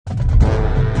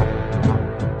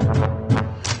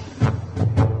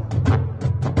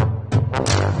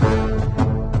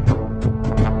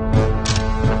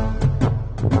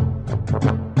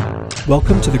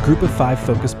Welcome to the Group of 5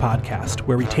 Focus podcast,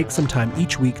 where we take some time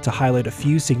each week to highlight a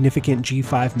few significant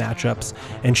G5 matchups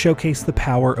and showcase the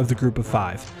power of the Group of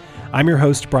 5. I'm your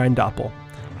host, Brian Doppel.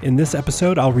 In this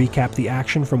episode, I'll recap the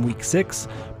action from Week 6,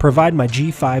 provide my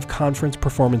G5 conference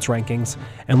performance rankings,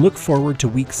 and look forward to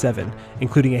Week 7,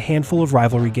 including a handful of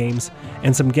rivalry games,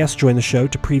 and some guests join the show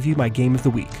to preview my game of the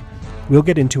week. We'll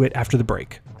get into it after the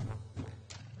break.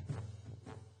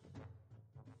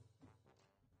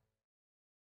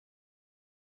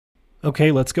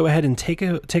 Okay, let's go ahead and take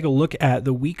a look at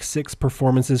the Week 6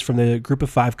 performances from the Group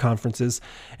of 5 conferences,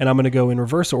 and I'm going to go in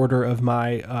reverse order of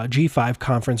my G5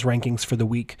 conference rankings for the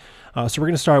week. So we're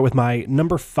going to start with my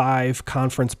number 5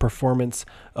 conference performance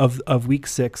of Week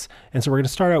 6, and so we're going to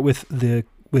start out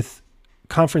with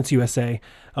Conference USA.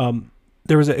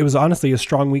 It was honestly a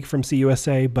strong week from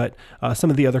CUSA, but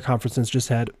some of the other conferences just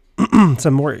had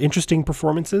some more interesting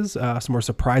performances, some more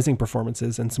surprising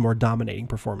performances, and some more dominating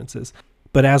performances.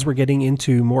 But as we're getting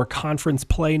into more conference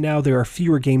play now, there are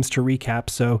fewer games to recap.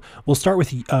 So we'll start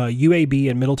with UAB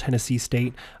and Middle Tennessee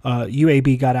State.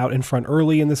 UAB got out in front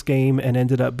early in this game and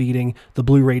ended up beating the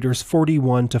Blue Raiders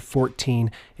 41-14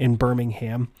 in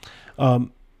Birmingham.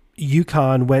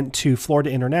 UConn went to Florida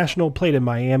International, played in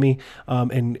Miami,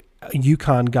 and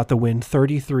UConn got the win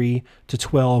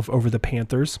 33-12 over the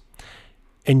Panthers.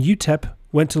 And UTEP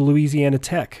went to Louisiana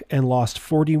Tech and lost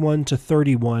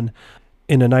 41-31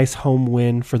 in a nice home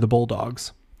win for the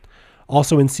Bulldogs.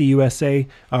 Also in CUSA,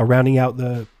 rounding out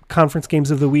the conference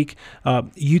games of the week,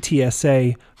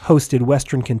 UTSA hosted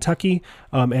Western Kentucky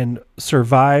and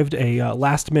survived a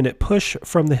last-minute push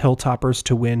from the Hilltoppers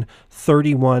to win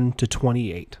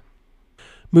 31-28.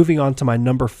 Moving on to my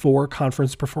number 4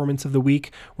 conference performance of the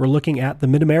week, we're looking at the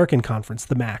Mid-American Conference,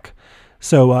 the MAC.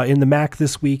 So in the MAC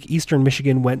this week, Eastern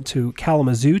Michigan went to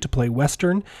Kalamazoo to play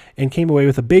Western and came away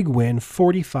with a big win,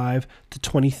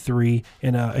 45-23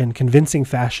 in convincing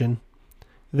fashion.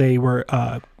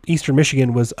 Eastern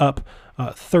Michigan was up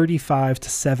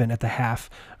 35-7 at the half.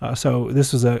 So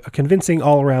this was a convincing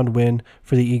all-around win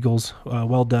for the Eagles.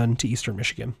 Well done to Eastern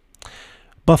Michigan.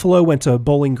 Buffalo went to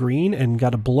Bowling Green and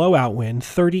got a blowout win,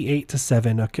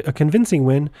 38-7, a convincing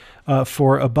win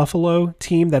for a Buffalo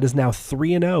team that is now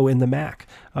 3-0 in the MAC.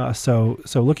 So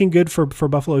looking good for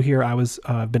Buffalo here.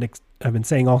 I've been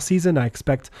saying all season I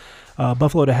expect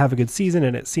Buffalo to have a good season,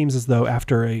 and it seems as though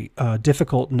after a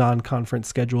difficult non-conference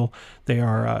schedule,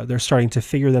 they're starting to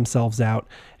figure themselves out,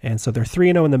 and so they're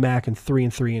 3-0 in the MAC and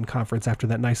 3-3 in conference after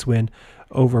that nice win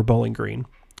over Bowling Green.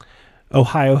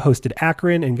 Ohio hosted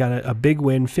Akron and got a big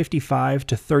win,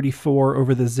 55-34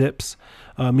 over the Zips.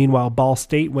 Meanwhile, Ball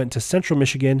State went to Central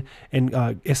Michigan and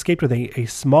escaped with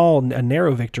a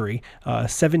narrow victory,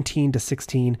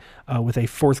 17-16, with a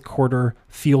fourth quarter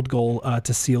field goal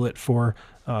to seal it for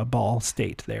Ball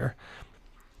State there.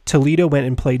 Toledo went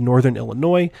and played Northern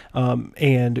Illinois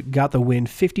and got the win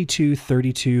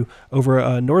 52-32 over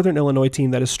a Northern Illinois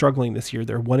team that is struggling this year.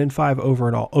 They're 1-5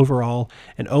 overall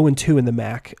and 0-2 in the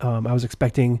MAC. I was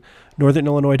expecting Northern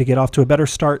Illinois to get off to a better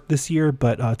start this year,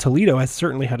 but Toledo has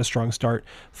certainly had a strong start,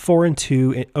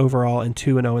 4-2 overall and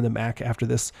 2-0 in the MAC after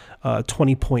this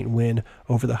 20-point win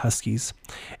over the Huskies.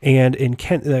 And in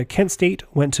Kent State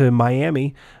went to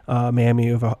Miami of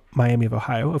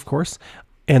Ohio, of course.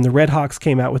 And the Redhawks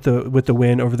came out with the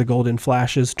win over the Golden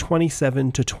Flashes,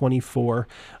 27-24.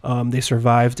 They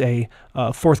survived a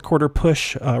fourth quarter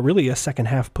push, really a second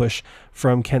half push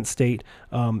from Kent State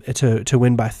to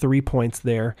win by 3 points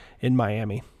there in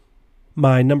Miami.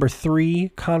 My number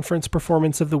 3 conference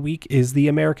performance of the week is the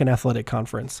American Athletic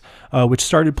Conference, which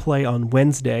started play on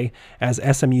Wednesday as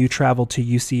SMU traveled to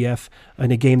UCF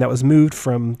in a game that was moved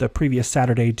from the previous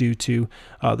Saturday due to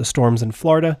the storms in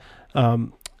Florida.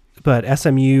 But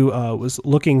SMU was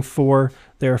looking for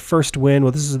their first win.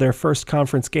 Well, this is their first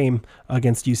conference game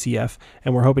against UCF,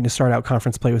 and we're hoping to start out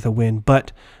conference play with a win.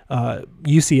 But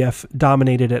UCF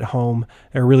dominated at home.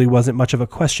 There really wasn't much of a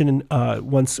question.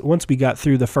 Once we got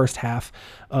through the first half,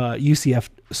 UCF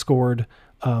scored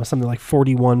something like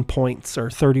 41 points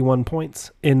or 31 points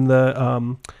in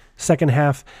the second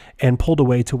half and pulled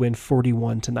away to win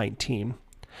 41-19.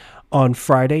 On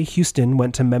Friday, Houston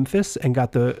went to Memphis and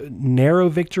got the narrow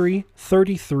victory,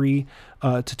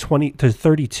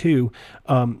 33-32.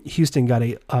 Houston got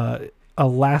a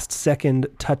last-second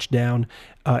touchdown,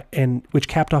 and which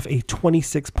capped off a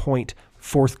 26-point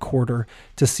fourth quarter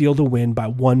to seal the win by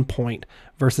 1 point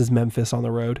versus Memphis on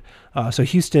the road. So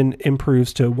Houston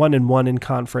improves to 1-1 in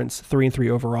conference, 3-3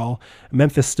 overall.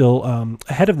 Memphis still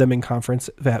ahead of them in conference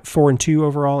at 4-2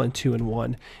 overall and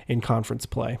 2-1 in conference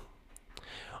play.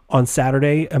 On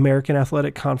Saturday, American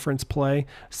Athletic Conference play,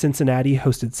 Cincinnati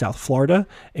hosted South Florida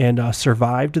and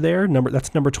survived there.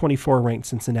 That's number 24 ranked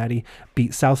Cincinnati,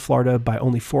 beat South Florida by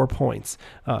only 4 points.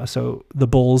 So the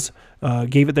Bulls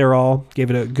gave it their all,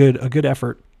 gave it a good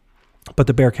effort, but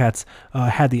the Bearcats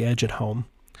had the edge at home.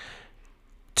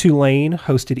 Tulane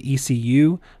hosted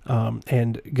ECU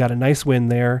and got a nice win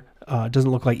there.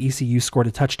 Doesn't look like ECU scored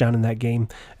a touchdown in that game,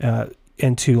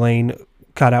 and Tulane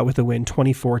got out with a win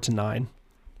 24-9.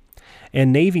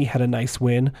 And Navy had a nice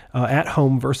win at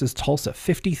home versus Tulsa,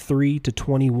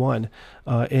 53-21,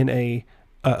 in a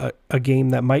game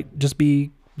that might just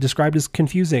be described as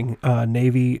confusing.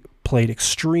 Navy played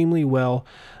extremely well.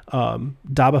 Daba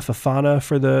Fafana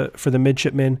for the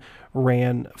midshipmen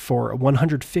ran for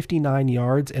 159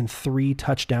 yards and 3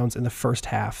 touchdowns in the first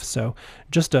half. So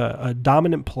just a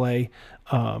dominant play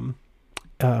from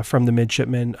the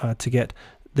midshipmen to get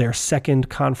their second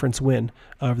conference win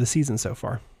of the season so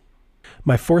far.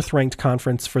 My 4th ranked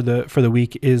conference for the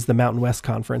week is the Mountain West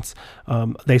Conference.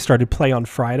 They started play on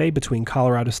Friday between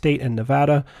Colorado State and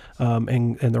Nevada,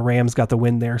 and the Rams got the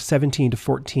win there,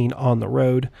 17-14 on the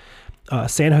road.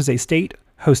 San Jose State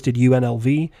hosted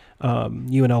UNLV.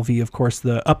 UNLV, of course,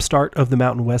 the upstart of the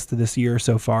Mountain West this year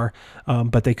so far,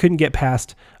 but they couldn't get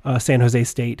past San Jose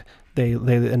State. They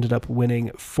ended up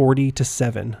winning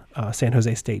 40-7. San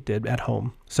Jose State did at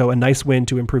home. So a nice win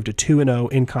to improve to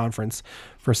 2-0 in conference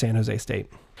for San Jose State.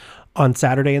 On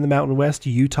Saturday in the Mountain West,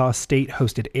 Utah State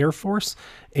hosted Air Force,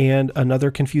 and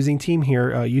another confusing team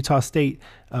here. Utah State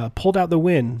pulled out the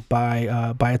win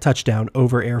by a touchdown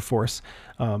over Air Force.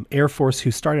 Air Force,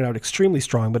 who started out extremely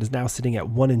strong, but is now sitting at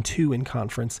 1-2 in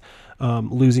conference,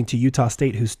 losing to Utah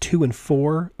State, who's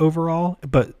 2-4 overall,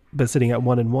 but sitting at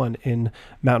 1-1 in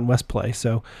Mountain West play.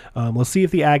 So we'll see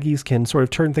if the Aggies can sort of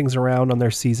turn things around on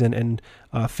their season and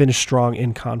finish strong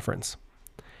in conference.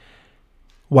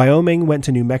 Wyoming went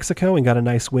to New Mexico and got a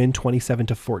nice win,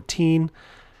 27-14.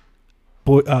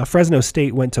 Fresno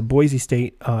State went to Boise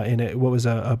State in what was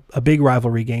a big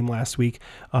rivalry game last week.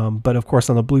 But of course,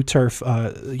 on the blue turf,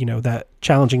 that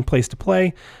challenging place to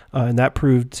play, and that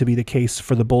proved to be the case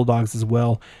for the Bulldogs as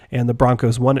well. And the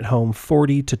Broncos won at home,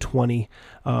 40-20.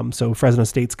 So Fresno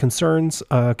State's concerns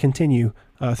continue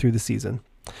through the season.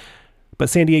 But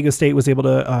San Diego State was able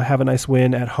to have a nice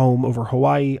win at home over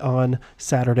Hawaii on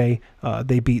Saturday.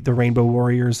 They beat the Rainbow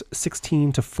Warriors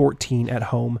 16-14 at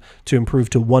home to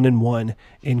improve to 1-1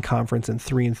 in conference and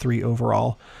 3-3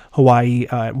 overall. Hawaii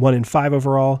 1-5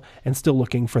 overall and still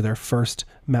looking for their first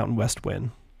Mountain West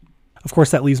win. Of course,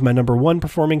 that leaves my number 1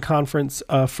 performing conference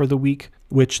for the week,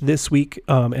 which this week,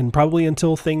 and probably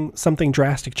until something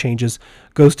drastic changes,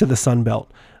 goes to the Sun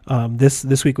Belt.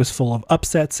 This week was full of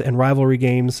upsets and rivalry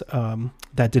games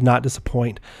that did not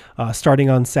disappoint. Starting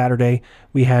on Saturday,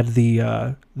 we had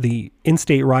the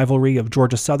in-state rivalry of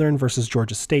Georgia Southern versus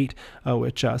Georgia State,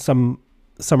 which some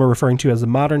are referring to as a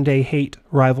modern-day hate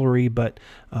rivalry, but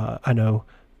I know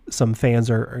some fans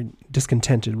are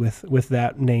discontented with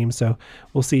that name, so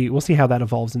we'll see how that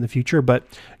evolves in the future. But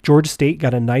Georgia State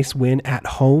got a nice win at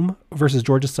home versus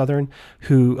Georgia Southern,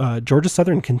 who Georgia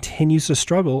Southern continues to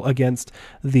struggle against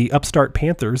the upstart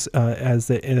Panthers as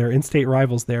their in-state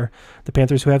rivals there. The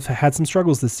Panthers, who have had some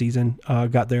struggles this season,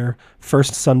 got their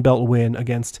first Sun Belt win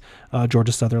against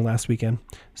Georgia Southern last weekend.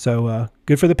 So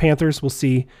good for the Panthers. We'll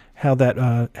see how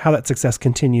that success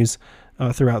continues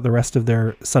throughout the rest of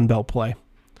their Sun Belt play.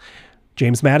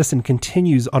 James Madison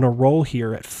continues on a roll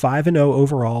here at 5-0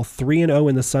 overall, 3-0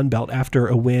 in the Sun Belt after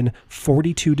a win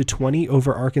 42-20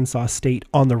 over Arkansas State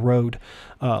on the road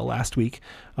last week.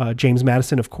 James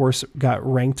Madison, of course, got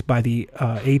ranked by the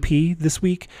AP this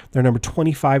week. They're number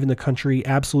 25 in the country.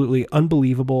 Absolutely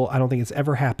unbelievable. I don't think it's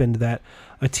ever happened that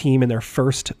a team in their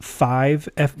first 5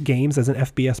 games as an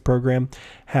FBS program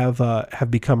have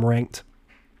become ranked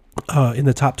in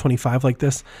the top 25 like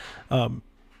this.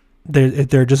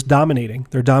 They're just dominating.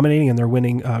 They're dominating and they're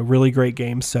winning really great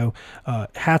games. So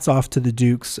hats off to the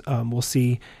Dukes. We'll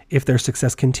see if their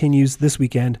success continues this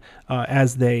weekend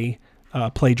as they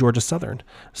play Georgia Southern.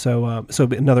 So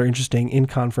another interesting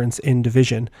in-conference,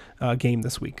 in-division game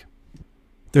this week.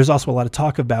 There's also a lot of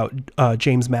talk about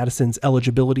James Madison's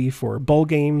eligibility for bowl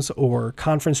games or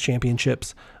conference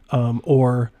championships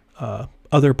or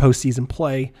other postseason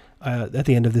play at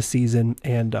the end of the season.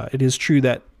 And it is true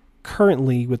that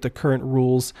currently, with the current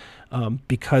rules,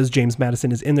 because James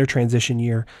Madison is in their transition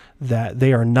year, that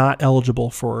they are not eligible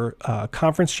for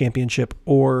conference championship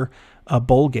or a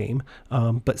bowl game.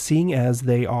 But seeing as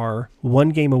they are one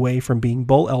game away from being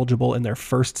bowl eligible in their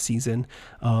first season,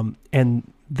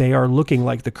 and they are looking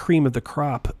like the cream of the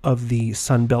crop of the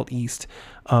Sun Belt East,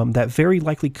 that very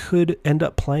likely could end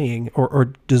up playing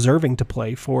or deserving to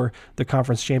play for the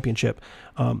conference championship.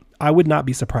 I would not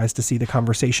be surprised to see the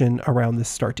conversation around this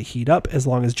start to heat up as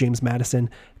long as James Madison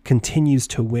continues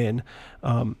to win.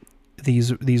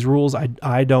 These rules,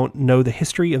 I don't know the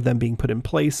history of them being put in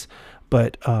place,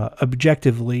 but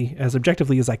objectively as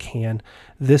I can,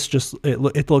 this just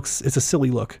it's a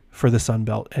silly look for the Sun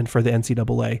Belt and for the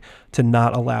NCAA to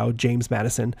not allow James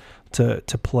Madison to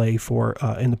play for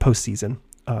in the postseason.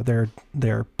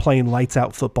 They're playing lights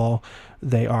out football.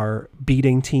 They are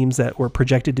beating teams that were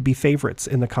projected to be favorites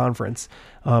in the conference,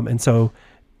 and so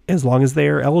as long as they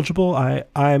are eligible, I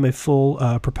am a full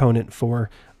proponent for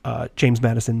James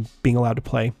Madison being allowed to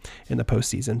play in the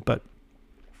postseason. But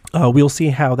we'll see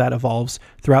how that evolves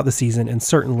throughout the season, and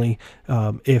certainly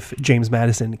if James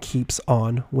Madison keeps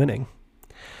on winning.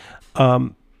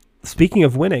 Speaking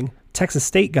of winning, Texas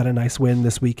State got a nice win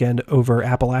this weekend over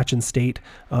Appalachian State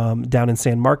down in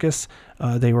San Marcos.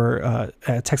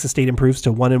 Texas State improves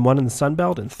to 1-1 in the Sun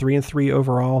Belt and 3-3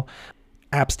 overall.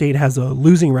 App State has a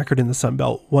losing record in the Sun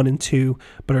Belt, 1-2,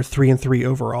 but are 3-3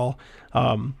 overall.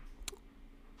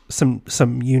 Some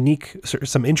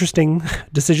interesting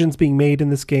decisions being made in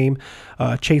this game.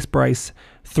 Chase Bryce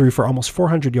threw for almost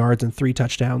 400 yards and 3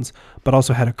 touchdowns, but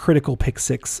also had a critical pick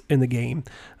 6 in the game.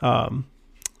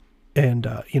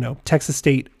 Texas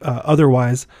State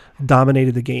otherwise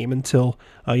dominated the game until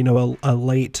a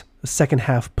late second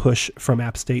half push from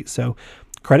App State. So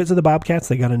credit to the Bobcats.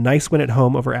 They got a nice win at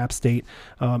home over App State.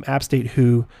 App State,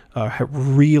 who have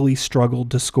really struggled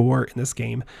to score in this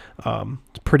game.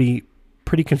 Pretty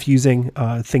confusing.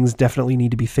 Things definitely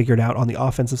need to be figured out on the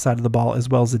offensive side of the ball as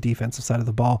well as the defensive side of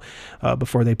the ball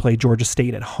before they play Georgia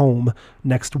State at home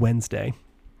next Wednesday.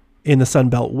 In the Sun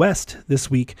Belt West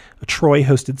this week, Troy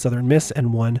hosted Southern Miss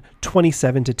and won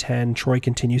 27-10. Troy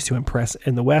continues to impress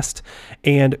in the West,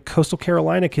 and Coastal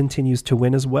Carolina continues to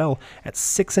win as well at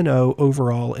 6-0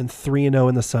 overall and 3-0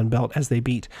 in the Sun Belt as they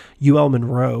beat UL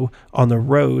Monroe on the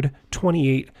road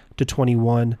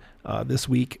 28-21 this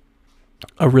week.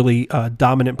 A really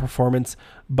dominant performance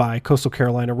by Coastal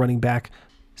Carolina running back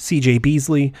C.J.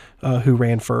 Beasley, who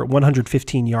ran for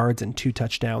 115 yards and 2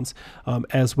 touchdowns,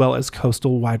 as well as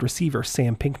Coastal wide receiver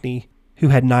Sam Pinckney, who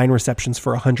had 9 receptions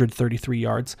for 133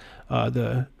 yards.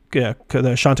 The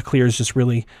Chanticleers just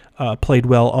really played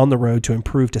well on the road to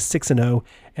improve to 6-0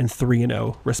 and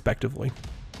 3-0 respectively.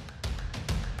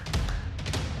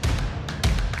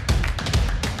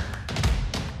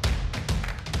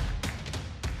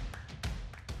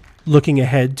 Looking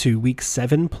ahead to Week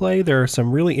 7 play, there are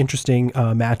some really interesting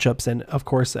matchups, and of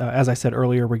course, as I said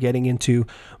earlier, we're getting into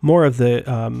more of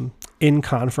the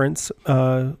in-conference.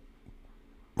 We're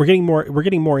getting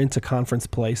more into conference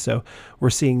play, so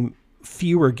we're seeing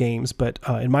fewer games, but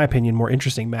in my opinion, more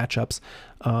interesting matchups.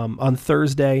 On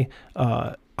Thursday,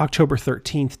 October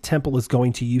 13th, Temple is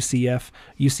going to UCF.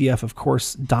 UCF, of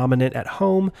course, dominant at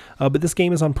home, but this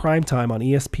game is on primetime on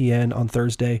ESPN on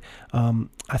Thursday.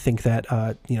 I think that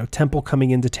Temple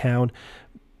coming into town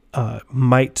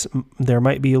there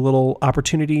might be a little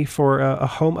opportunity for a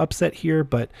home upset here,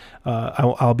 but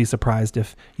I'll be surprised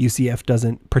if UCF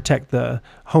doesn't protect the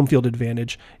home field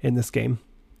advantage in this game.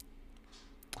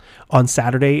 On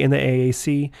Saturday in the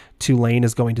AAC, Tulane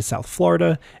is going to South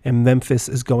Florida, and Memphis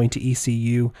is going to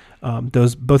ECU.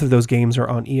 Both of those games are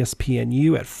on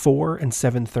ESPNU at 4 and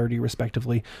 7:30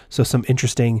 respectively. So some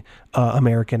interesting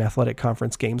American Athletic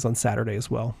Conference games on Saturday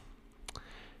as well.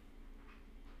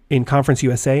 In Conference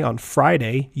USA on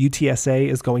Friday, UTSA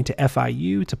is going to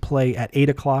FIU to play at 8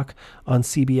 o'clock on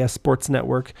CBS Sports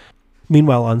Network.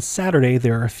 Meanwhile, on Saturday,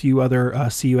 there are a few other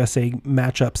CUSA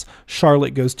matchups.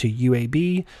 Charlotte goes to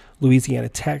UAB, Louisiana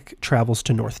Tech travels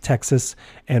to North Texas,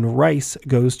 and Rice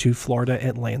goes to Florida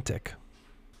Atlantic.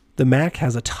 The MAC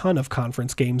has a ton of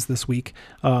conference games this week.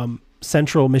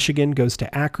 Central Michigan goes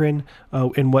to Akron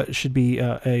in what should be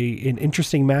an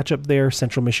interesting matchup there.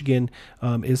 Central Michigan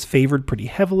is favored pretty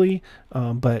heavily,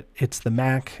 but it's the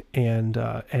MAC, and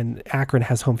Akron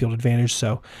has home field advantage,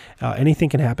 so anything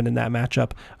can happen in that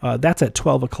matchup. That's at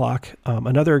 12 o'clock.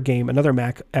 Another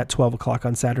MAC at 12 o'clock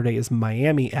on Saturday is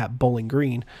Miami at Bowling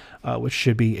Green, which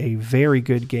should be a very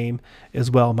good game as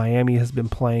well. Miami has been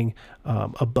playing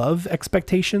above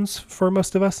expectations for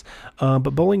most of us,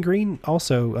 but Bowling Green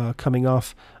also coming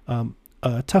off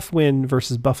a tough win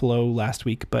versus Buffalo last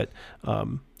week, but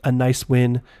a nice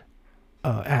win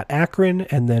at Akron,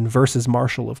 and then versus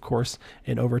Marshall, of course,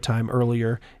 in overtime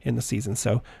earlier in the season.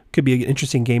 So could be an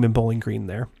interesting game in Bowling Green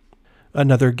there.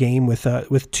 Another game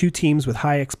with two teams with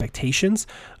high expectations,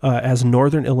 as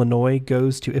Northern Illinois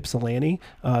goes to Ypsilanti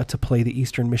to play the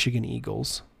Eastern Michigan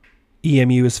Eagles.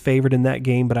 EMU is favored in that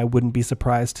game, but I wouldn't be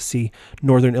surprised to see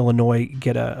Northern Illinois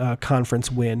get a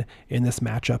conference win in this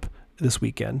matchup this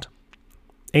weekend.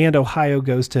 And Ohio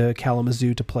goes to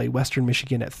Kalamazoo to play Western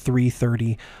Michigan at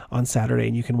 3:30 on Saturday,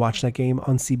 and you can watch that game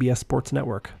on CBS Sports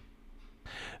Network.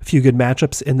 A few good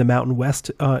matchups in the Mountain West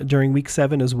during Week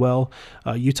 7 as well.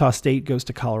 Utah State goes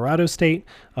to Colorado State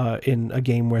in a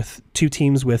game with two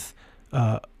teams with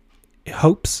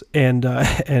hopes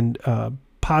and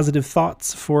positive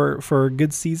thoughts for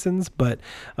good seasons, but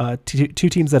two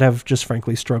teams that have just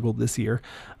frankly struggled this year.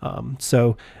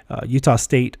 So Utah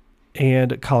State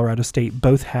and Colorado State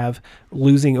both have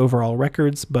losing overall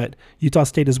records, but Utah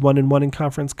State is 1-1 in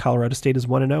conference. Colorado State is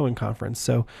 1-0 in conference.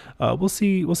 So we'll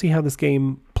see how this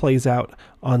game plays out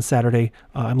on Saturday.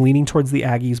 I'm leaning towards the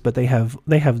Aggies, but they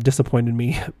have disappointed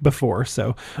me before,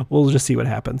 so we'll just see what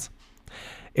happens.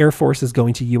 Air Force is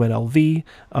going to UNLV.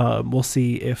 We'll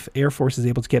see if Air Force is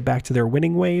able to get back to their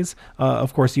winning ways.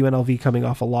 Of course, UNLV coming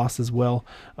off a loss as well.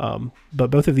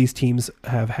 But both of these teams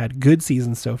have had good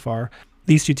seasons so far.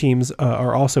 These two teams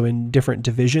are also in different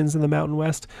divisions in the Mountain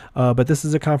West, but this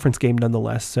is a conference game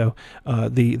nonetheless, so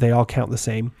they all count the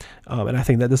same. And I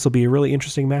think that this will be a really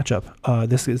interesting matchup.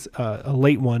 This is a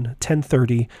late one,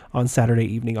 10:30 on Saturday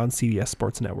evening on CBS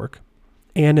Sports Network.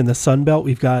 And in the Sun Belt,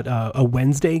 we've got a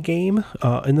Wednesday game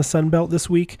in the Sun Belt this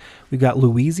week. We've got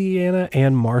Louisiana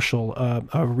and Marshall,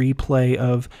 a replay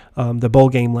of the bowl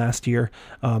game last year.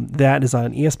 That is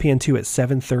on ESPN2 at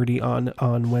 7:30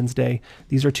 on Wednesday.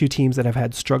 These are two teams that have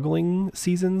had struggling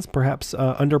seasons, perhaps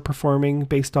underperforming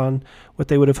based on what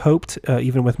they would have hoped,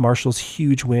 even with Marshall's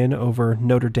huge win over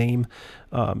Notre Dame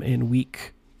in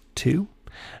Week 2.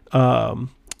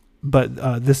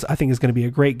 But this, I think, is going to be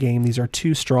a great game. These are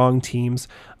two strong teams,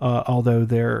 although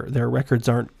their records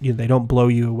aren't, they don't blow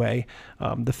you away.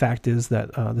 The fact is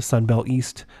that the Sun Belt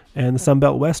East and the Sun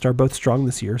Belt West are both strong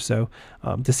this year. So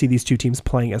to see these two teams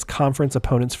playing as conference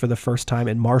opponents for the first time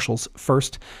in Marshall's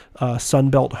first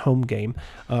Sun Belt home game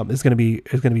is going to be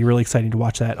really exciting to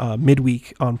watch that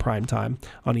midweek on primetime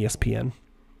on ESPN.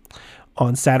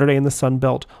 On Saturday in the Sun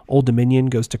Belt, Old Dominion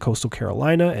goes to Coastal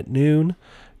Carolina at noon.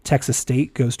 Texas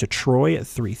State goes to Troy at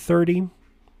 3:30.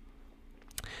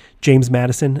 James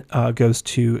Madison goes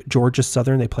to Georgia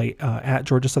Southern. They play at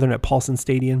Georgia Southern at Paulson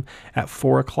Stadium at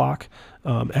 4 o'clock.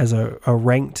 As a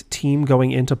ranked team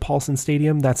going into Paulson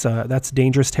Stadium, that's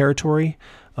dangerous territory,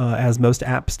 as most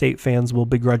App State fans will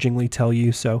begrudgingly tell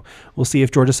you. So we'll see if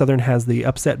Georgia Southern has the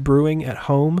upset brewing at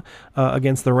home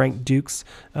against the ranked Dukes,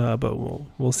 but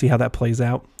we'll see how that plays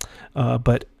out.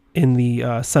 But in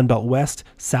the Sun Belt West,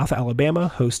 South Alabama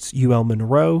hosts UL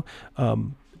Monroe.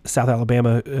 South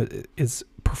Alabama is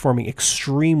performing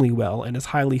extremely well and is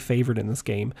highly favored in this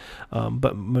game.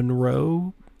 But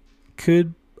Monroe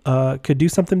could do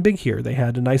something big here. They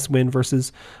had a nice win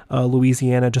versus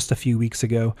Louisiana just a few weeks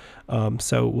ago.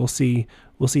 So we'll see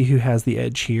who has the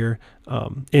edge here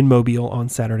in Mobile on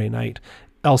Saturday night.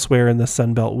 Elsewhere in the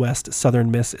Sun Belt West,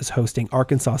 Southern Miss is hosting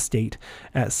Arkansas State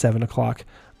at 7 o'clock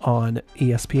on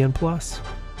ESPN+.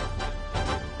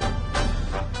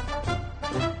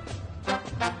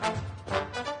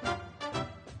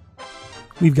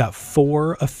 We've got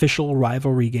 4 official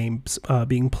rivalry games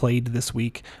being played this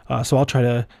week, so I'll try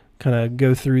to kind of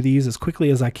go through these as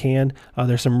quickly as I can.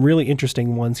 There's some really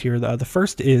interesting ones here. The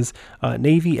first is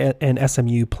Navy and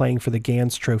SMU playing for the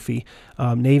Gans Trophy.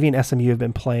 Navy and SMU have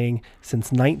been playing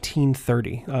since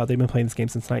 1930. They've been playing this game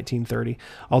since 1930.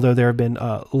 Although there have been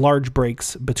large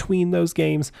breaks between those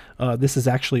games, this is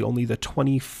actually only the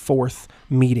 24th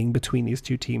meeting between these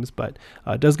two teams, but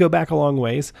it does go back a long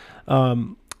ways.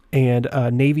 And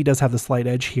Navy does have the slight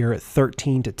edge here at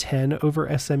 13-10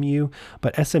 over SMU,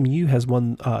 but SMU has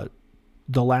won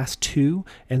the last 2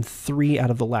 and 3 out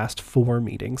of the last 4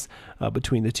 meetings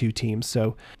between the two teams.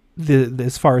 So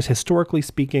as far as historically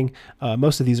speaking,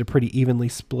 most of these are pretty evenly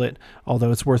split,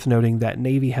 although it's worth noting that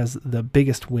Navy has the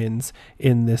biggest wins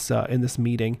in this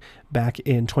meeting. Back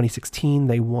in 2016,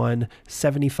 they won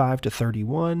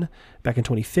 75-31. Back in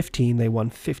 2015, they won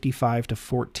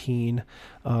 55-14.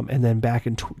 And then back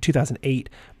in 2008,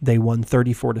 they won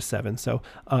 34-7. So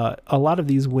a lot of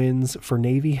these wins for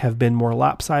Navy have been more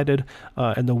lopsided,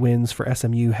 and the wins for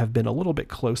SMU have been a little bit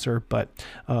closer, but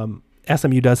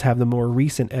SMU does have the more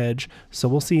recent edge, so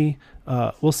we'll see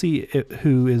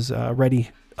who is ready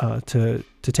to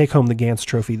take home the Gantz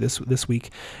Trophy this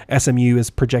week. SMU is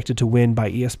projected to win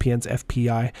by ESPN's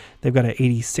FPI. They've got an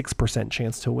 86%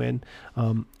 chance to win,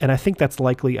 and I think that's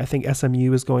likely. I think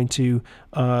SMU is going to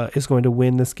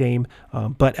win this game,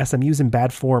 but SMU's in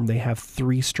bad form. They have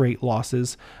 3 straight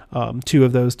losses, 2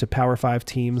 of those to Power 5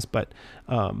 teams, but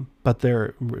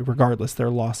they're regardless, they're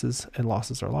losses, and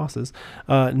losses are losses.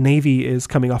 Navy is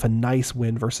coming off a nice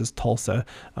win versus Tulsa,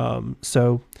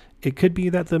 so it could be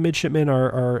that the midshipmen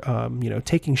are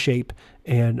taking shape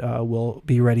and will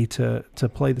be ready to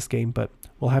play this game, but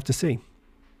we'll have to see.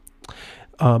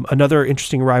 Another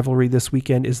interesting rivalry this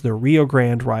weekend is the Rio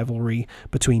Grande rivalry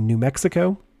between New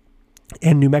Mexico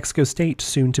and New Mexico State,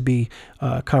 soon to be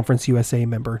Conference USA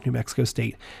member New Mexico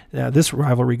State. Now, this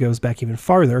rivalry goes back even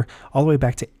farther, all the way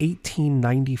back to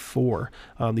 1894.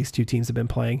 These two teams have been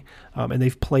playing, and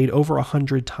they've played over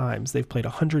 100 times. They've played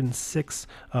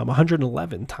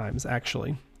 111 times,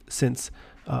 actually, since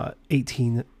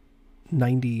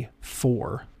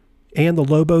 1894. And the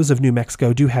Lobos of New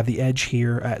Mexico do have the edge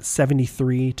here at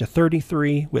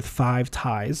 73-33 with 5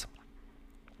 ties.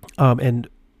 And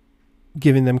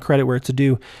giving them credit where it's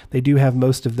due, they do have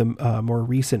most of the more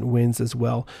recent wins as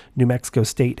well. New Mexico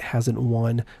State hasn't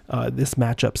won this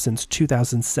matchup since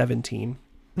 2017.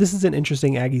 This is an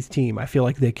interesting Aggies team. I feel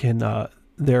like they can.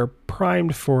 They're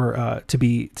primed for to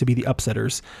be the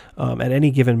upsetters at any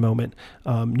given moment.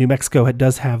 New Mexico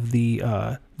does have the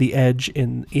edge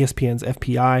in ESPN's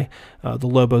FPI. The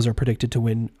Lobos are predicted to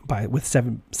win with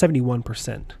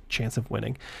 71% chance of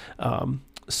winning.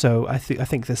 So I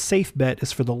think the safe bet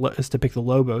is to pick the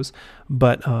Lobos,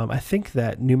 but I think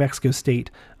that New Mexico State,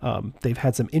 they've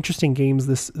had some interesting games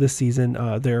this season.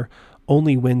 Their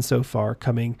only win so far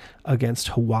coming against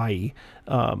Hawaii,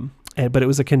 but it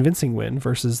was a convincing win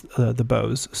versus the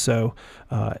Bows. So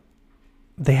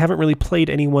they haven't really played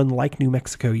anyone like New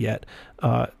Mexico yet.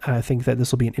 I think that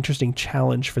this will be an interesting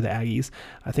challenge for the Aggies.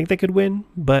 I think they could win,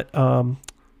 but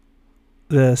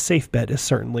the safe bet is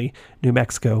certainly New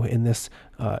Mexico in this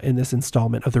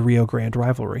installment of the Rio Grande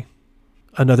rivalry.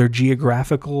 Another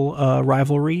geographical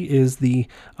rivalry is the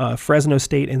Fresno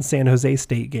State and San Jose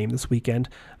State game this weekend.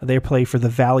 They play for the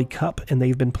Valley Cup, and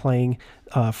they've been playing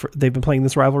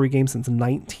this rivalry game since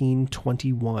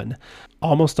 1921.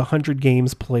 Almost 100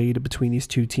 games played between these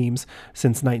two teams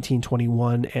since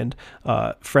 1921, and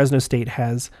Fresno State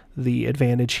has the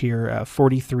advantage here,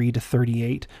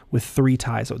 43-38 with 3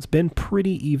 ties. So it's been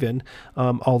pretty even,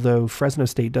 although Fresno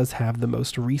State does have the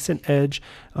most recent edge.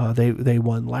 They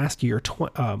won last year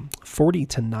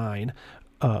 40-9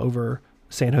 over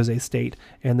San Jose State,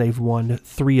 and they've won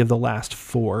 3 of the last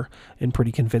 4 in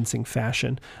pretty convincing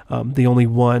fashion. The only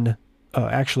one,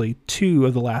 actually 2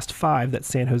 of the last 5 that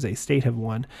San Jose State have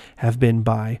won have been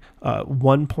by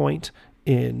 1 point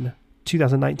in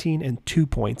 2019 and 2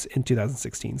 points in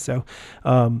 2016. So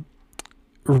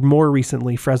more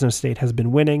recently, Fresno State has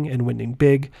been winning and winning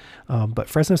big, but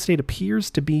Fresno State appears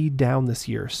to be down this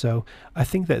year. So I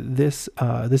think that this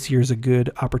year is a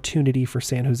good opportunity for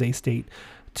San Jose State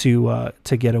to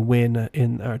get a win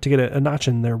to get a notch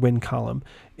in their win column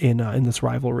in this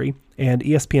rivalry. And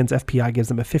ESPN's FPI gives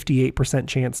them a 58%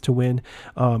 chance to win.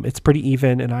 It's pretty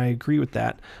even, and I agree with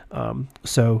that.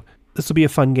 So this will be a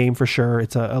fun game for sure.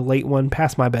 It's a late one,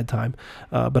 past my bedtime,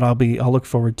 but I'll look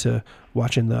forward to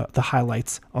watching the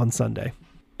highlights on Sunday.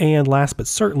 And last but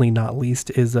certainly not least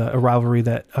is a rivalry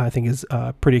that I think is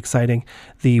pretty exciting,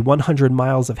 the 100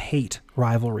 Miles of Hate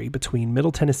rivalry between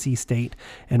Middle Tennessee State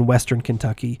and Western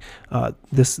Kentucky.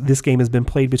 This game has been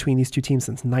played between these two teams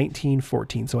since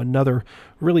 1914, so another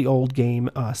really old game,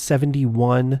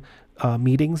 71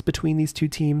 meetings between these two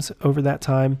teams over that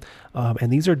time,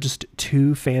 and these are just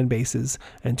 2 fan bases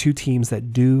and 2 teams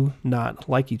that do not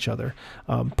like each other.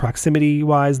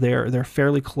 Proximity-wise, they're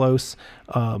fairly close.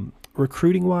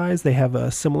 Recruiting-wise, they have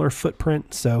a similar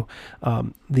footprint, so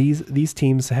these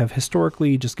teams have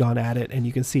historically just gone at it, and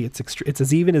you can see it's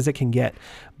as even as it can get.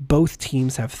 Both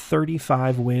teams have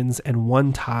 35 wins and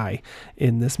 1 tie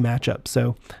in this matchup,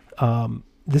 so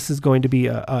this is going to be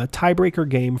a tiebreaker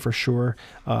game for sure.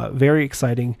 Very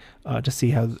excited to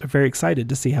see how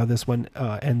this one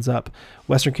ends up.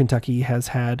 Western Kentucky has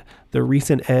had the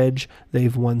recent edge.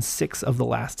 They've won 6 of the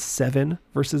last 7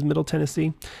 versus Middle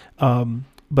Tennessee.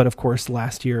 But of course,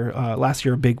 last year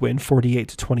a big win,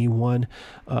 48-21,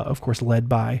 of course, led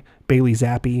by Bailey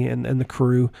Zappi and the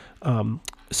crew.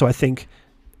 So I think,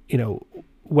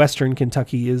 Western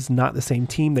Kentucky is not the same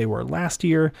team they were last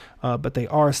year, but they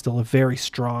are still a very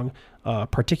strong,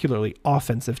 particularly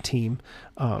offensive team.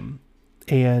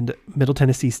 and Middle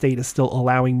Tennessee State is still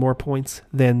allowing more points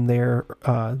than they're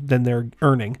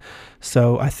earning.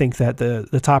 So I think that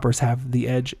the Toppers have the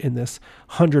edge in this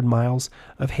 100 miles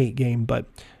of hate game, but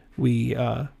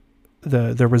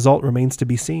the result remains to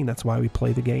be seen. That's why we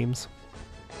play the games.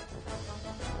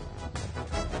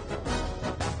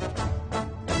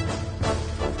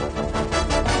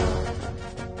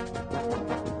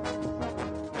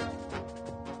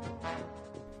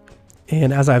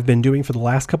 And as I've been doing for the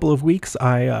last couple of weeks,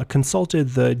 I consulted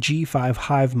the G5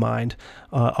 Hive Mind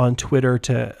on Twitter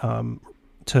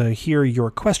to hear your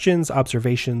questions,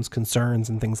 observations, concerns,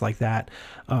 and things like that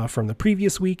from the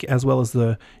previous week, as well as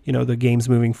the games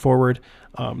moving forward.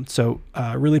 So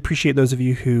I really appreciate those of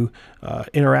you who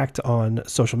interact on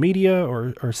social media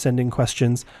or send in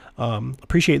questions.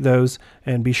 Appreciate those,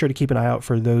 and be sure to keep an eye out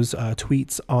for those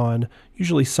tweets on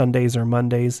usually Sundays or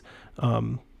Mondays.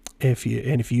 If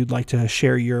you'd like to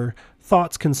share your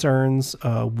thoughts, concerns,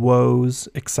 woes,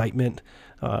 excitement,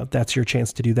 that's your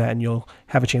chance to do that, and you'll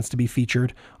have a chance to be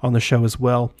featured on the show as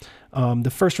well. The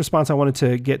first response I wanted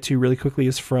to get to really quickly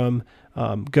is from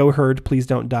Go Herd, Please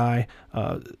Don't Die,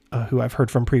 who I've heard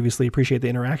from previously. Appreciate the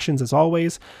interactions as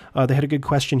always. They had a good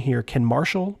question here. Can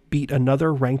Marshall beat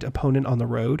another ranked opponent on the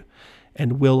road?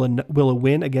 And will a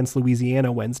win against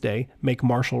Louisiana Wednesday make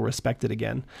Marshall respected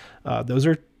again? Those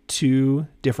are two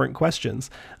different questions.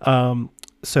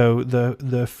 So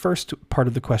the first part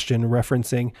of the question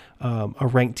referencing a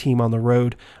ranked team on the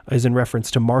road is in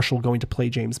reference to Marshall going to play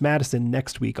James Madison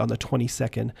next week on the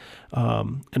 22nd.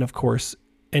 And of course,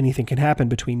 anything can happen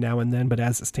between now and then, but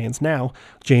as it stands now,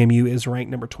 JMU is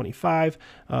ranked number 25.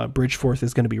 Bridgeforth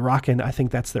is going to be rocking. I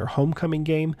think that's their homecoming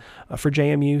game for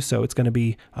JMU, so it's going to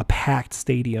be a packed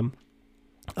stadium.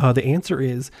 The answer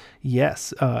is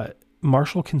yes.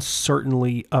 Marshall can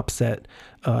certainly upset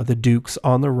the Dukes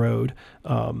on the road,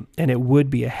 and it would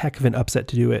be a heck of an upset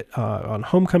to do it on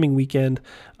homecoming weekend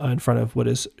in front of what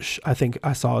is, I think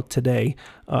I saw today,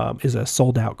 is a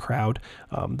sold-out crowd.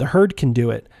 The Herd can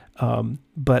do it,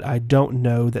 but I don't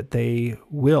know that they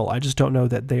will. I just don't know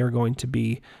that they are going to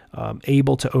be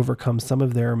able to overcome some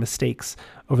of their mistakes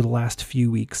over the last few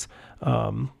weeks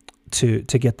to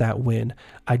get that win.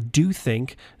 I do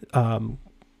think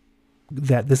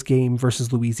that this game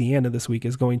versus Louisiana this week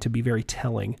is going to be very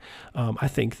telling. I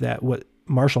think that what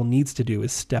Marshall needs to do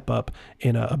is step up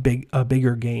in a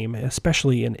bigger game,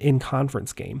 especially an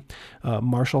in-conference game.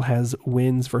 Marshall has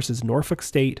wins versus Norfolk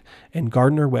State and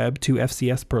Gardner-Webb, two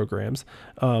FCS programs,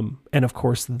 and of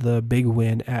course the big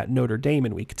win at Notre Dame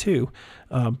in week 2.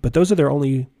 But those are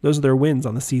their wins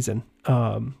on the season.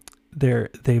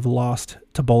 They've lost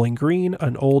to Bowling Green,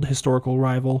 an old historical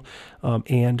rival,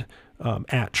 and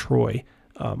at Troy,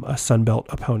 a Sun Belt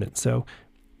opponent. So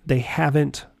they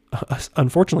haven't,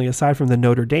 unfortunately, aside from the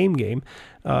Notre Dame game,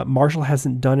 Marshall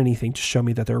hasn't done anything to show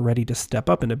me that they're ready to step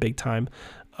up in a big time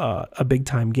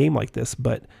game like this.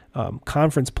 But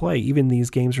conference play, even these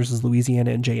games versus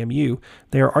Louisiana and JMU,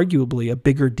 they are arguably a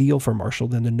bigger deal for Marshall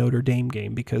than the Notre Dame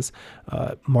game, because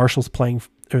Marshall's playing,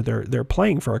 or they're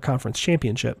playing for a conference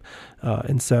championship,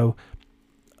 and so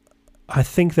I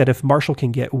think that if Marshall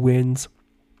can get wins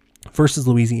versus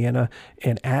Louisiana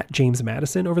and at James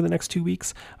Madison over the next 2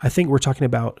 weeks, I think we're talking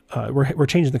about, we're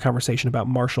changing the conversation about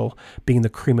Marshall being the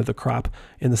cream of the crop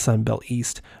in the Sun Belt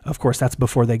East. Of course, that's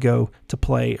before they go to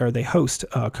play, or they host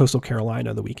Coastal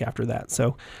Carolina the week after that.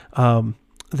 So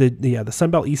the Sun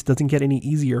Belt East doesn't get any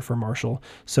easier for Marshall.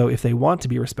 So if they want to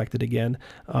be respected again,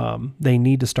 they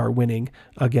need to start winning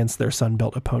against their Sun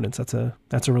Belt opponents.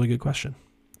 That's a really good question.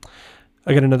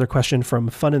 I got another question from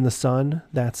Fun in the Sun.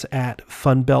 That's at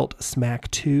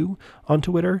FunbeltSmack2 on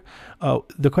Twitter.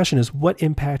 The question is, what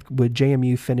impact would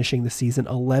JMU finishing the season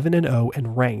 11-0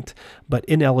 and ranked, but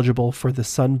ineligible for the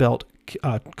Sun Belt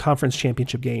Conference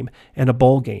Championship game and a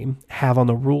bowl game have on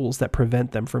the rules that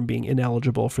prevent them from being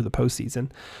ineligible for the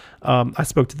postseason? I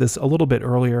spoke to this a little bit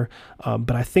earlier,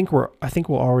 but I think we'll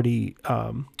already.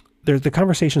 The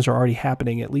conversations are already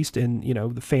happening, at least in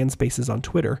the fan spaces on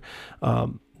Twitter.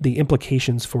 The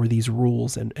implications for these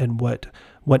rules and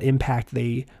what impact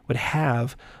they would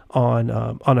have on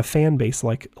a fan base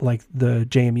like the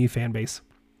JMU fan base,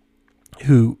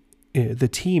 who the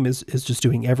team is just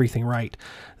doing everything right.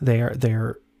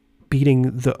 They're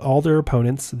beating all their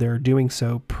opponents. They're doing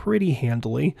so pretty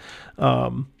handily.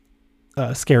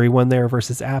 Scary one there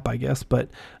versus App, I guess, but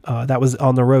that was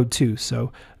on the road too.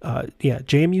 So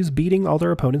JMU's beating all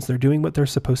their opponents. They're doing what they're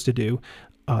supposed to do.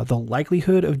 The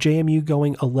likelihood of JMU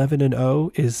going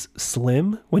 11-0 is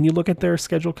slim when you look at their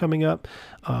schedule coming up.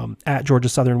 At Georgia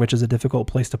Southern, which is a difficult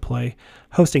place to play,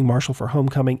 hosting Marshall for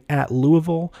homecoming, at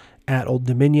Louisville, at Old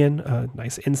Dominion, a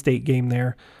nice in-state game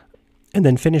there, And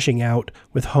then finishing out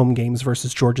with home games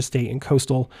versus Georgia State and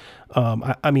Coastal.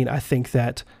 I think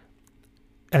that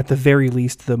at the very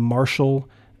least, the Marshall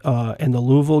and the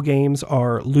Louisville games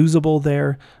are losable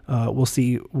there. We'll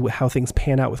see how things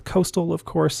pan out with Coastal, of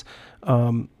course.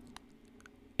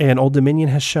 And Old Dominion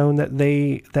has shown that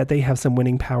they have some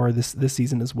winning power this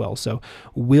season as well. So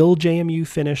will JMU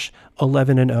finish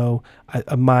 11-0?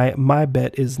 My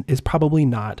bet is probably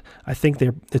not. I think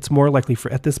it's more likely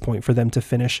at this point for them to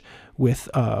finish with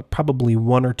probably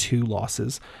 1 or 2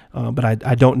 losses. But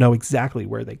I don't know exactly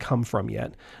where they come from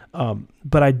yet.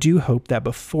 But I do hope that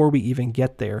before we even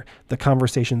get there, the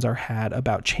conversations are had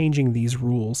about changing these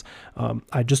rules.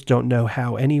 I just don't know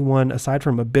how anyone, aside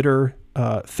from a bitter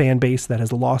fan base that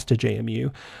has lost to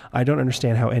JMU, I don't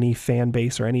understand how any fan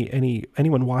base or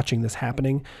anyone watching this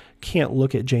happening can't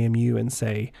look at JMU and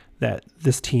say that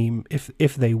this team,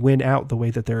 if they win out the way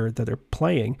that they're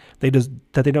playing,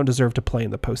 that they don't deserve to play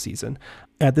in the postseason.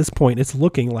 At this point, it's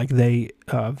looking like they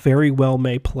very well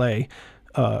may play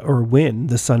or win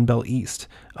the Sun Belt East.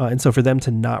 And so for them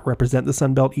to not represent the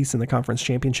Sun Belt East in the conference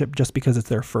championship just because it's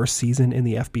their first season in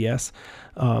the FBS,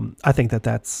 I think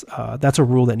that's a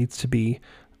rule that needs to be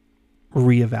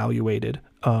reevaluated,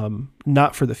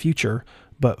 not for the future,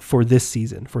 but for this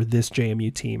season, for this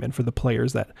JMU team, and for the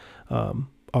players that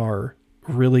are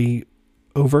really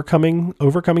overcoming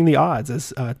the odds,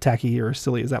 as tacky or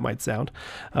silly as that might sound.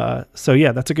 So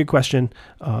yeah, that's a good question,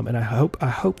 and I hope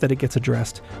that it gets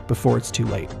addressed before it's too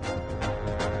late.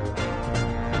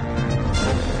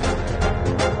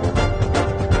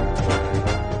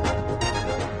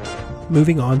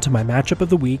 Moving on to my matchup of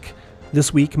the week.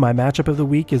 This week, my matchup of the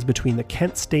week is between the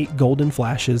Kent State Golden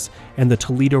Flashes and the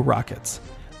Toledo Rockets.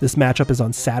 This matchup is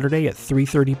on Saturday at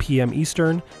 3:30 p.m.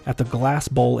 Eastern at the Glass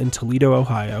Bowl in Toledo,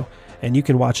 Ohio, and you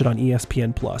can watch it on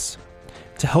ESPN+.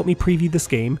 To help me preview this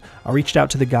game, I reached out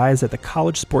to the guys at the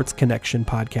College Sports Connection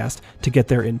podcast to get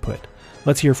their input.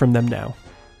 Let's hear from them now.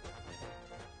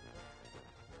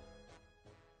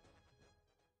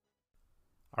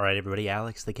 All right, everybody,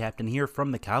 Alex, the captain here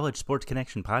from the College Sports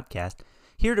Connection podcast,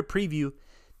 here to preview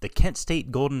the Kent State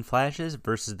Golden Flashes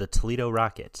versus the Toledo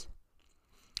Rockets.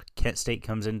 Kent State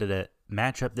comes into the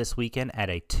matchup this weekend at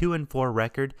a 2-4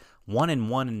 record,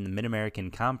 1-1 in the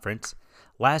Mid-American Conference.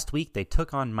 Last week, they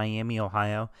took on Miami,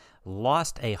 Ohio,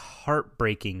 lost a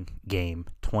heartbreaking game,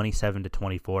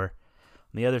 27-24. On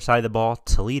the other side of the ball,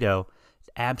 Toledo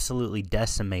absolutely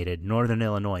decimated Northern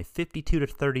Illinois,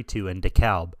 52-32 in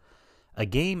DeKalb. A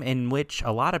game in which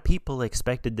a lot of people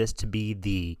expected this to be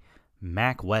the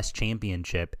MAC West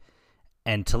Championship,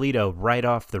 and Toledo, right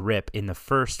off the rip, in the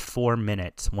first 4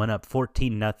 minutes, went up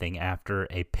 14-0 after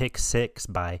a pick six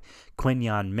by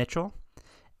Quinyon Mitchell,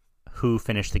 who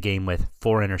finished the game with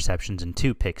 4 interceptions and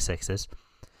 2 pick sixes.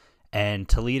 And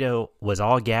Toledo was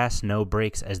all gas, no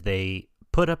brakes, as they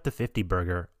put up the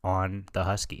 50-burger on the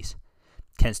Huskies.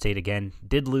 Kent State, again,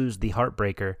 did lose the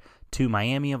heartbreaker to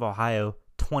Miami of Ohio,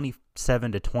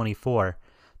 27-24.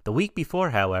 The week before,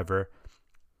 however,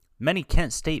 many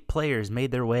Kent State players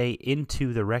made their way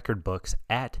into the record books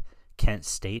at Kent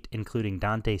State, including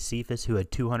Dante Cephas, who had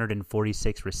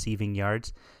 246 receiving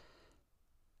yards.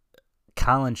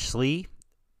 Colin Schlee,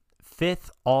 5th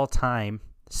all-time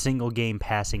single-game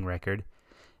passing record,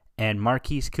 and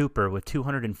Marquise Cooper with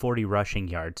 240 rushing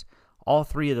yards. All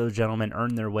 3 of those gentlemen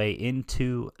earned their way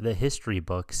into the history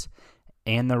books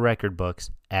and the record books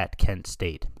at Kent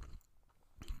State.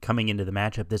 Coming into the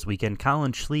matchup this weekend,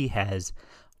 Colin Schlee has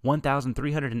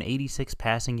 1,386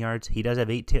 passing yards. He does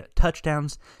have 8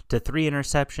 touchdowns to 3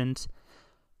 interceptions.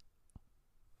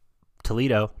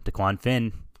 Toledo, Daquan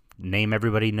Finn, name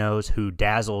everybody knows, who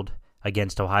dazzled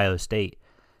against Ohio State.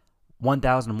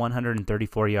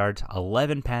 1,134 yards,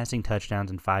 11 passing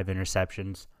touchdowns, and 5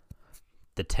 interceptions.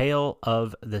 The tale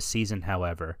of the season,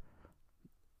 however,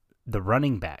 the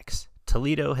running backs.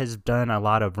 Toledo has done a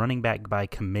lot of running back by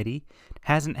committee,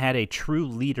 hasn't had a true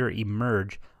leader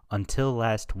emerge until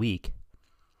last week.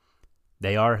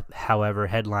 They are, however,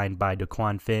 headlined by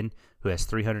Daquan Finn, who has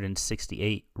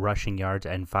 368 rushing yards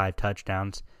and 5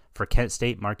 touchdowns. For Kent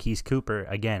State, Marquise Cooper,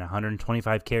 again,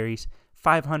 125 carries,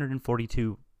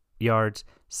 542 yards,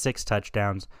 6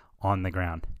 touchdowns on the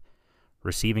ground.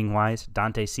 Receiving-wise,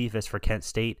 Dante Cephas for Kent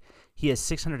State, he has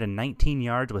 619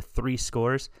 yards with 3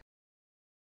 scores.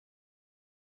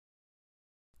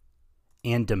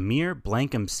 And Demir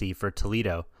Blankumsey for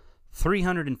Toledo,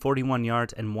 341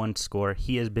 yards and 1 score.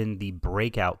 He has been the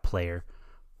breakout player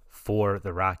for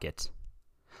the Rockets.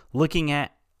 Looking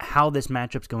at how this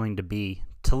matchup's going to be,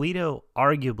 Toledo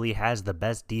arguably has the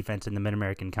best defense in the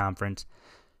Mid-American Conference.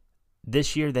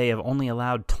 This year, they have only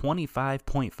allowed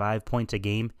 25.5 points a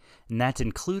game, and that's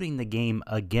including the game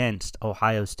against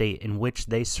Ohio State, in which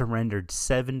they surrendered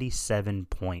 77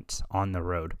 points on the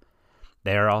road.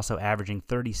 They are also averaging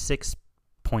 36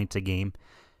 points a game.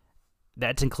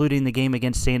 That's including the game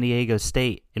against San Diego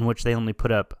State, in which they only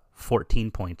put up 14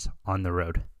 points on the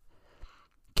road.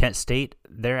 Kent State,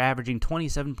 they're averaging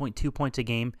 27.2 points a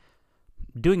game,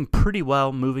 doing pretty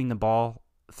well moving the ball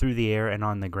through the air and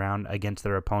on the ground against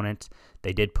their opponents.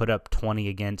 They did put up 20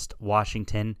 against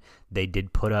Washington. They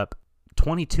did put up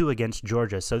 22 against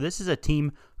Georgia. So this is a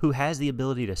team who has the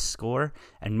ability to score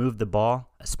and move the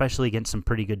ball, especially against some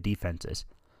pretty good defenses.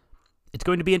 It's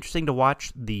going to be interesting to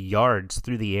watch the yards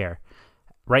through the air.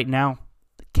 Right now,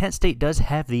 Kent State does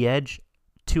have the edge,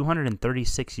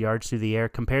 236 yards through the air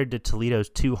compared to Toledo's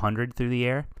 200 through the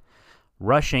air.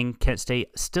 Rushing, Kent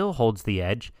State still holds the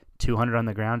edge, 200 on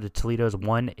the ground to Toledo's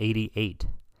 188.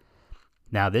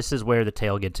 Now, this is where the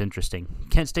tale gets interesting.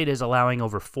 Kent State is allowing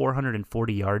over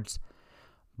 440 yards,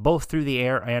 both through the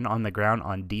air and on the ground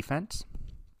on defense,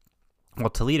 while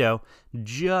Toledo,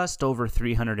 just over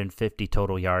 350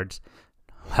 total yards,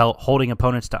 holding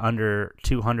opponents to under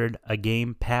 200 a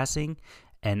game passing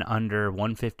and under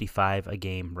 155 a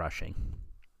game rushing.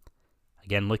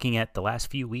 Again, looking at the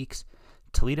last few weeks,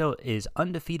 Toledo is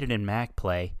undefeated in MAC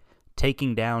play,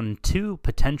 taking down two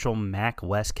potential MAC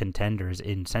West contenders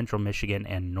in Central Michigan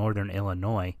and Northern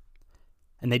Illinois.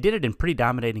 And they did it in pretty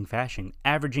dominating fashion,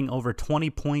 averaging over 20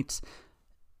 points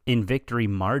in victory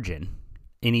margin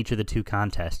in each of the two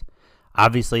contests.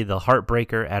 Obviously, the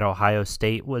heartbreaker at Ohio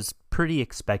State was pretty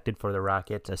expected for the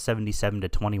Rockets, a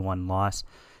 77-21 loss.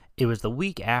 It was the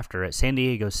week after at San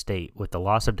Diego State with the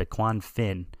loss of Daquan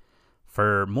Finn.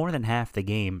 For more than half the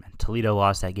game, Toledo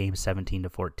lost that game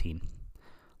 17-14.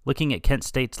 Looking at Kent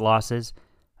State's losses,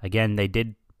 again, they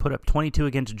did put up 22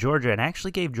 against Georgia and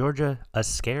actually gave Georgia a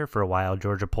scare for a while.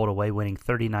 Georgia pulled away, winning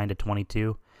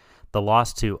 39-22. The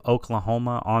loss to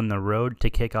Oklahoma on the road to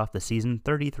kick off the season,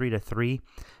 33-3.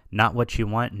 Not what you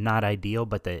want, not ideal,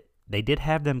 but they did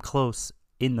have them close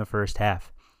in the first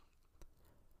half.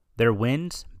 Their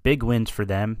wins, big wins for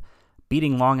them,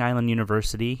 beating Long Island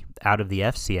University out of the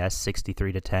FCS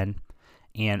 63-10,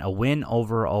 and a win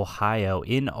over Ohio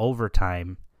in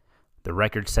overtime, the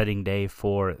record-setting day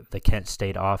for the Kent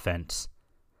State offense.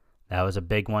 That was a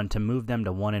big one to move them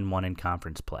to 1-1 in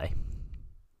conference play.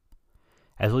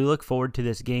 As we look forward to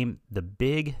this game, the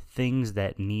big things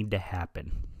that need to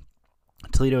happen.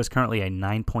 Toledo is currently a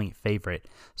 9-point favorite,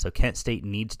 so Kent State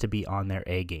needs to be on their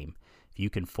A game. If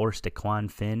you can force Daquan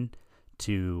Finn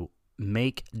to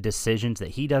make decisions that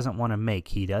he doesn't want to make,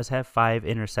 he does have 5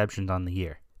 interceptions on the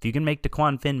year. If you can make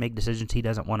Daquan Finn make decisions he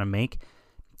doesn't want to make,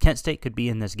 Kent State could be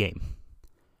in this game.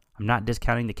 I'm not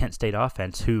discounting the Kent State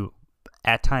offense, who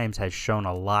at times has shown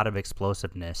a lot of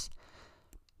explosiveness.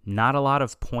 Not a lot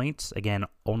of points, again,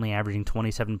 only averaging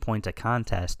 27 points a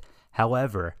contest.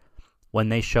 However, when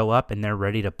they show up and they're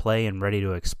ready to play and ready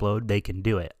to explode, they can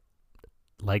do it,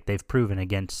 like they've proven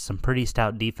against some pretty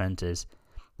stout defenses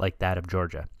like that of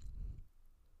Georgia.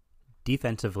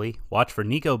 Defensively, watch for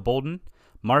Nico Bolden,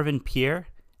 Marvin Pierre,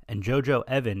 and JoJo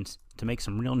Evans to make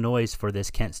some real noise for this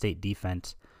Kent State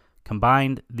defense.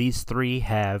 Combined, these three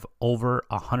have over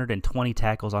 120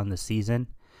 tackles on the season.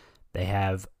 They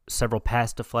have several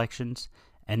pass deflections,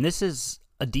 and this is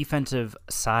a defensive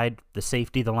side, the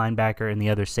safety, the linebacker, and the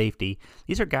other safety.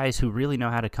 These are guys who really know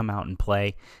how to come out and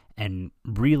play and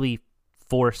really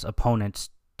force opponents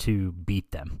to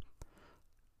beat them.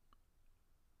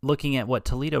 Looking at what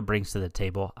Toledo brings to the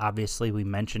table, obviously we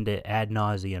mentioned it ad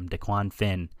nauseum, Daquan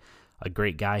Finn, a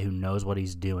great guy who knows what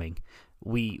he's doing.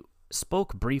 We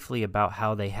spoke briefly about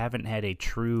how they haven't had a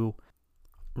true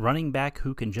running back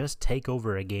who can just take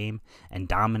over a game and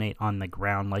dominate on the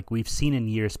ground like we've seen in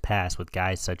years past with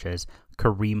guys such as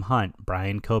Kareem Hunt,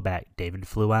 Brian Koback, David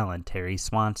Fluellen, Terry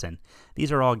Swanson.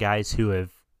 These are all guys who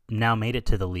have now made it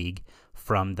to the league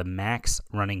from the Max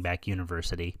running back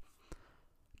university.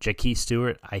 Jaquez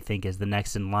Stewart, I think, is the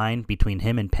next in line between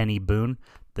him and Penny Boone,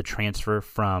 the transfer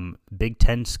from Big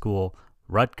Ten school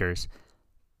Rutgers.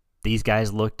 These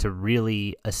guys look to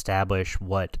really establish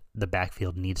what the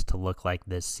backfield needs to look like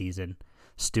this season.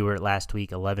 Stewart last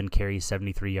week, 11 carries,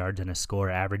 73 yards, and a score,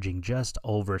 averaging just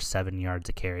over 7 yards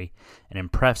a carry. An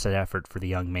impressive effort for the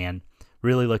young man.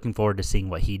 Really looking forward to seeing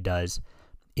what he does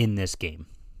in this game.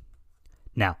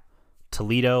 Now,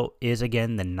 Toledo is,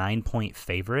 again, the 9-point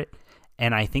favorite,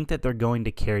 and I think that they're going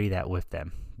to carry that with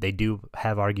them. They do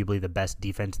have arguably the best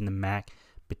defense in the MAC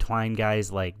between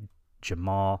guys like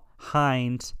Jamal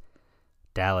Hines,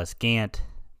 Dallas Gant,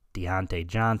 Deontay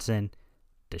Johnson,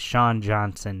 Deshaun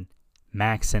Johnson,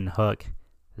 Maxon Hook,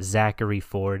 Zachary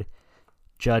Ford,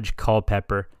 Judge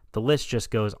Culpepper. The list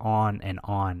just goes on and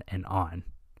on and on.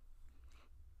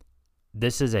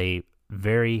 This is a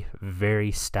very,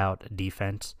 very stout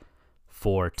defense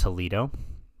for Toledo.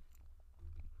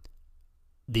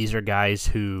 These are guys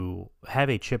who have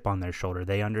a chip on their shoulder.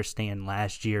 They understand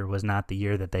last year was not the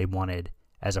year that they wanted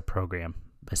as a program,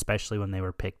 especially when they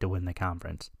were picked to win the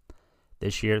conference.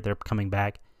 This year, they're coming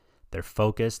back. They're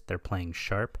focused. They're playing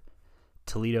sharp.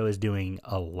 Toledo is doing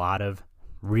a lot of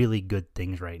really good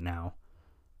things right now.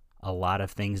 A lot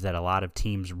of things that a lot of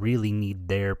teams really need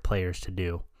their players to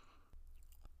do.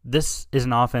 This is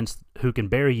an offense who can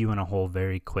bury you in a hole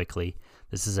very quickly.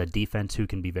 This is a defense who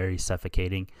can be very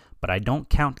suffocating, but I don't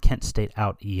count Kent State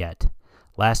out yet.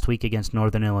 Last week against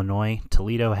Northern Illinois,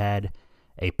 Toledo had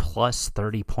a plus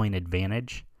 30-point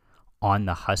advantage on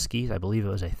the Huskies. I believe it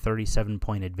was a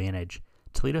 37-point advantage.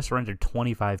 Toledo surrendered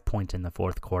 25 points in the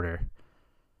fourth quarter.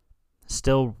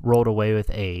 Still rolled away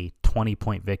with a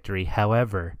 20-point victory.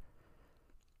 However,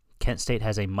 Kent State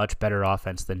has a much better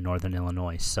offense than Northern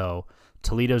Illinois, so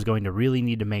Toledo's going to really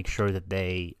need to make sure that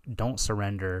they don't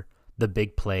surrender the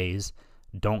big plays,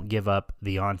 don't give up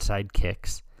the onside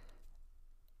kicks,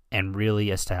 and really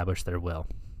establish their will.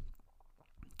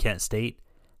 Kent State,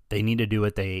 they need to do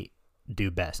what they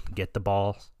do best, get the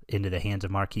ball into the hands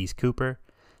of Marquise Cooper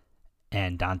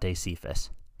and Dante Cephas.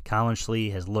 Colin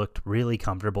Schlee has looked really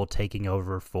comfortable taking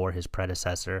over for his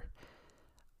predecessor.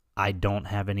 I don't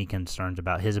have any concerns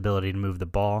about his ability to move the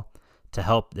ball to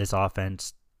help this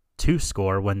offense to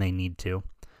score when they need to.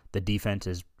 The defense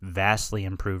is vastly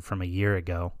improved from a year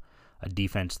ago, a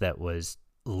defense that was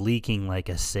leaking like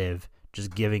a sieve,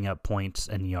 just giving up points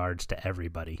and yards to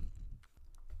everybody.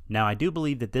 Now, I do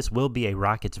believe that this will be a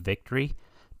Rockets victory.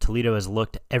 Toledo has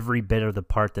looked every bit of the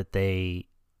part that they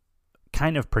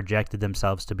kind of projected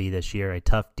themselves to be this year, a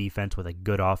tough defense with a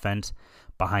good offense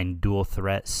behind dual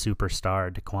threat superstar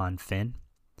DeQuan Finn.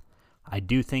 I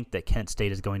do think that Kent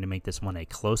State is going to make this one a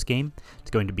close game.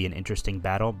 It's going to be an interesting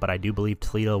battle, but I do believe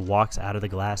Toledo walks out of the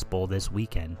Glass Bowl this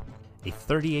weekend. A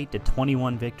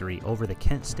 38-21 victory over the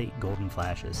Kent State Golden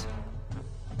Flashes.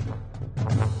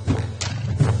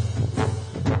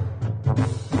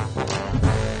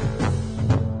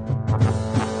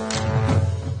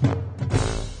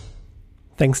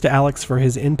 Thanks to Alex for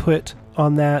his input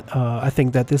on that. I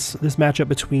think that this matchup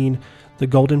between the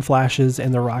Golden Flashes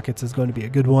and the Rockets is going to be a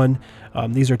good one.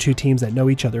 These are two teams that know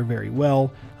each other very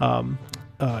well.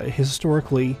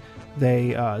 Historically,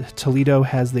 Toledo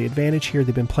has the advantage here.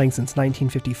 They've been playing since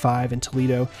 1955, and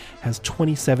Toledo has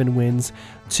 27 wins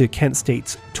to Kent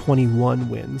State's 21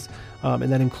 wins.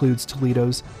 And that includes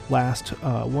Toledo's last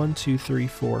 5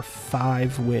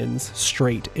 wins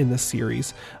straight in the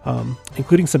series,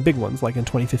 including some big ones like in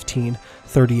 2015,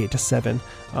 38-7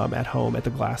 at home at the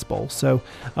Glass Bowl. So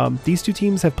these two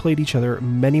teams have played each other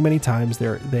many, many times.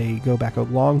 They go back a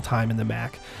long time in the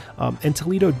MAC. And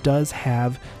Toledo does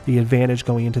have the advantage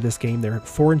going into this game. They're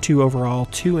 4-2 overall,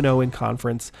 2-0 in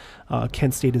conference.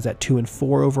 Kent State is at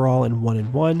 2-4 overall and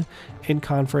 1-1 in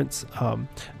conference.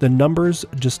 The numbers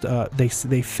just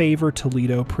they favor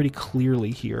Toledo pretty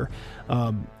clearly here.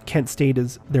 Kent State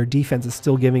their defense is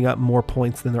still giving up more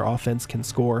points than their offense can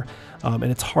score, and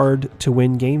it's hard to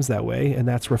win games that way, and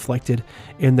that's reflected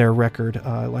in their record.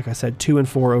 Like I said,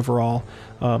 2-4 overall.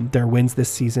 Their wins this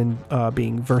season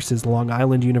being versus Long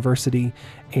Island University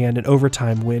and an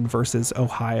overtime win versus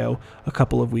Ohio a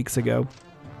couple of weeks ago.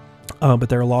 But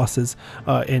their losses,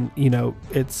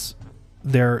 it's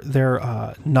their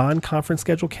non-conference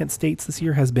schedule. Kent State's this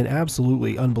year has been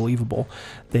absolutely unbelievable.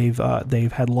 They've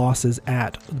had losses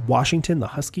at Washington, the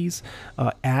Huskies,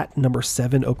 at number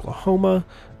 7 Oklahoma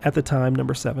at the time,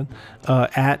 number 7,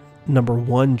 at number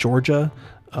 1 Georgia.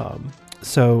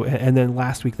 And then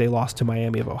last week they lost to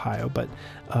Miami of Ohio, but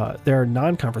their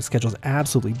non-conference schedule is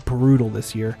absolutely brutal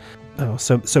this year.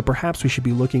 So perhaps we should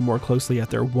be looking more closely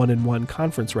at their 1-1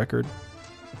 conference record.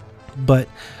 But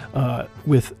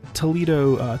with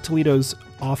Toledo's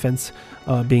offense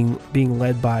being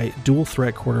led by dual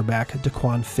threat quarterback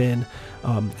DeQuan Finn,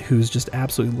 who's just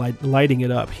absolutely lighting it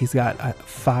up. He's got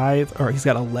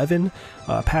 11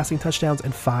 passing touchdowns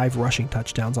and 5 rushing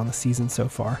touchdowns on the season so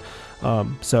far.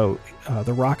 So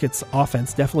the Rockets'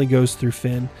 offense definitely goes through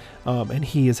Finn, and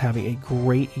he is having a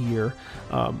great year.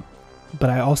 But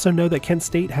I also know that Kent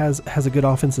State has a good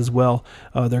offense as well.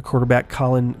 Their quarterback,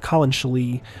 Colin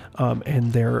Schlee,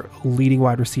 and their leading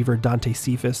wide receiver, Dante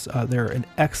Cephas, they're an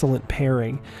excellent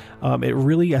pairing. It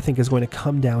really, I think, is going to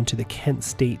come down to the Kent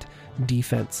State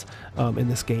defense in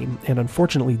this game. And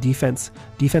unfortunately,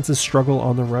 defenses struggle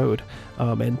on the road,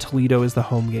 and Toledo is the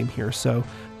home game here. So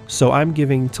So I'm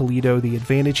giving Toledo the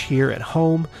advantage here at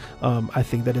home. I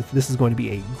think that this is going to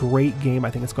be a great game.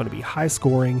 I think it's going to be high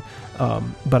scoring,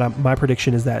 but my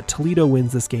prediction is that Toledo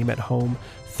wins this game at home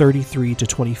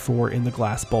 33-24 in the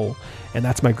Glass Bowl, and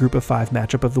that's my Group of 5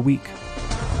 matchup of the week.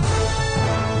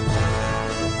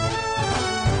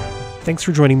 Thanks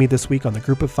for joining me this week on the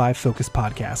Group of 5 Focus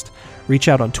podcast. Reach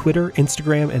out on Twitter,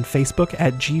 Instagram, and Facebook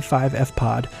at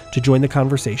G5FPod to join the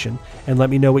conversation and let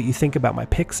me know what you think about my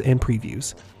picks and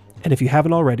previews. And if you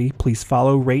haven't already, please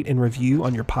follow, rate, and review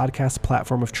on your podcast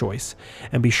platform of choice,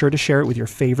 and be sure to share it with your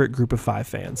favorite Group of 5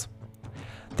 fans.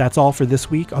 That's all for this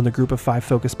week on the Group of 5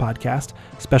 Focus podcast.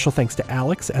 Special thanks to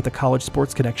Alex at the College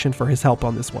Sports Connection for his help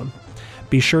on this one.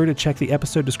 Be sure to check the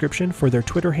episode description for their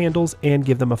Twitter handles and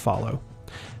give them a follow.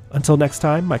 Until next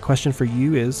time, my question for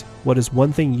you is, what is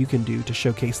one thing you can do to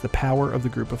showcase the power of the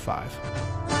Group of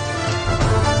 5?